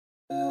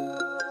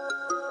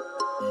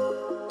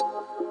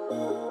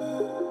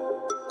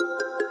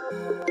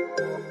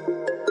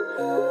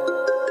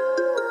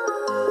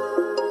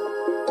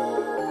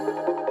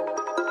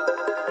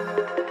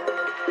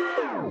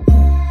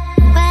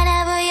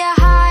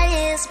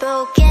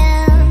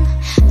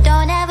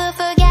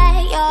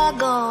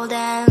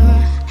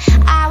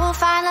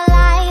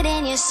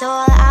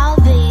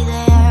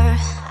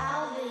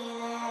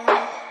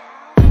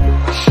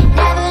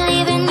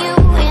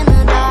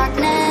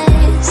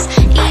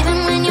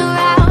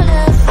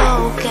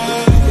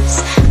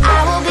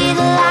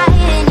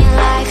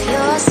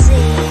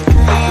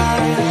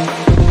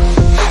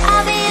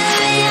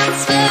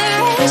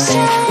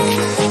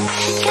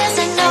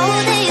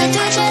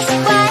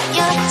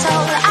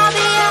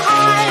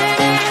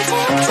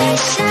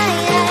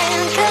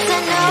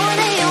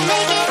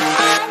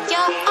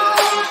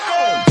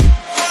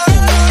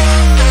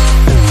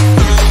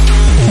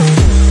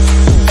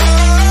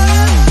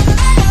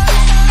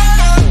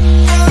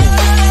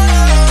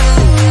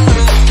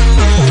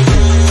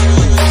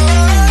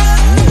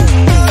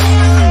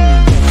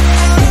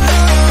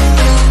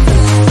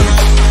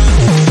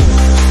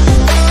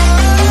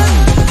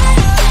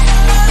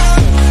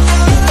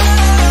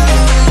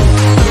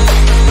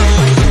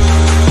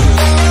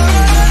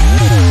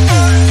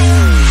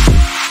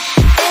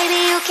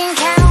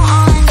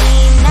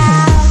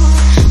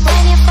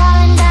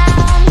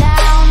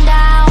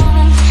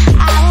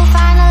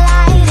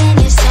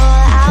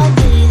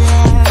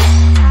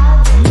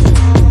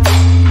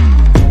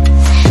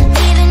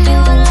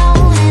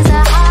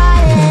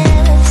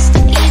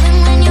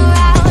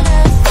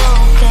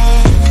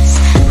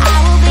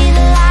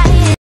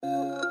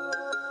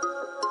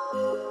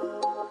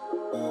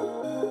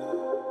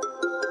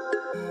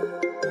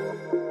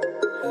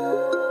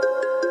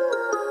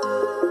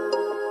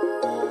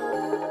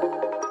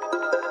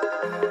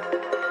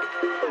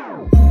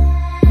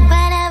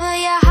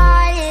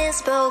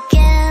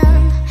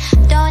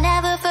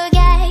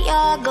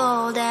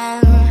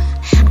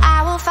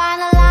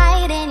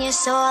your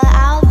soul,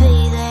 I'll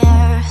be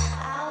there.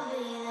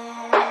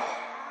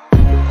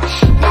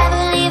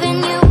 Never leaving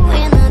you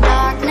in the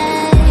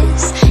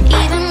darkness,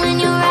 even when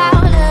you're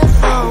out of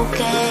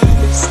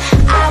focus.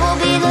 I will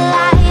be the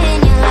light in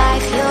your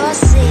life, you'll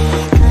see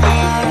it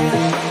clear.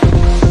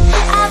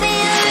 I'll be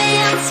your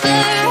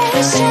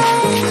inspiration,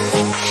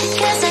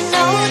 'cause I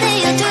know that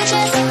you'll do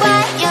just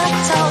what you're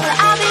told.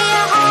 I'll be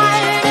your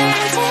heart and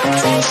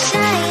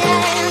temptation,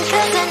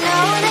 'cause I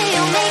know that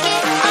you'll make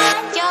it on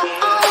your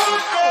own.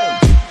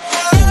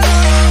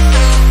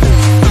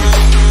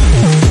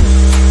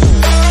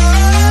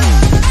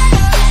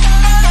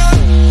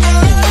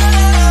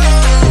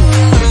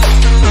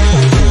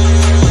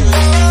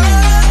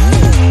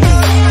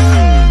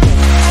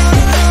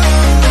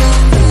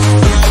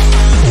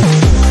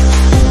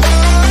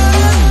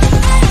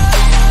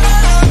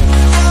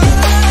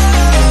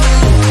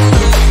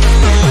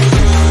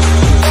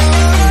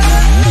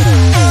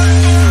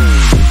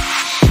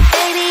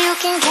 Baby, you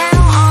can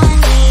count on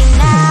me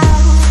now.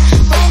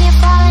 When you're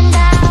falling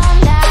down,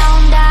 down,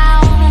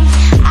 down,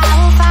 I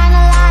will find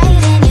the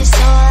light in your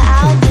soul,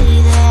 I'll be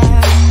there.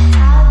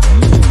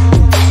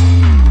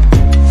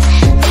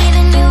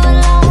 Leaving you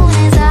alone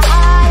is the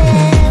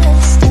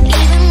hardest,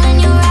 even when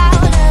you're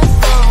out of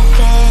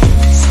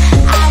focus.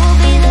 I will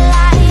be the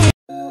light.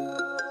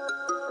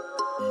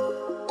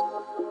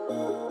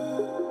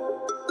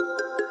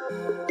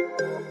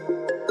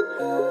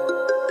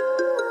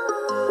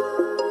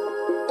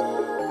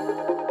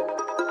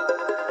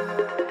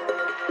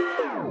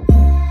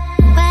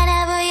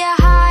 Whenever your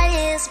heart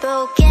is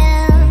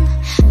broken,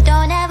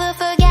 don't ever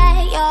forget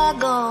you're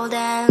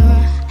golden.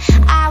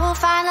 I will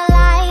find the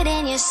light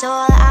in your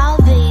soul,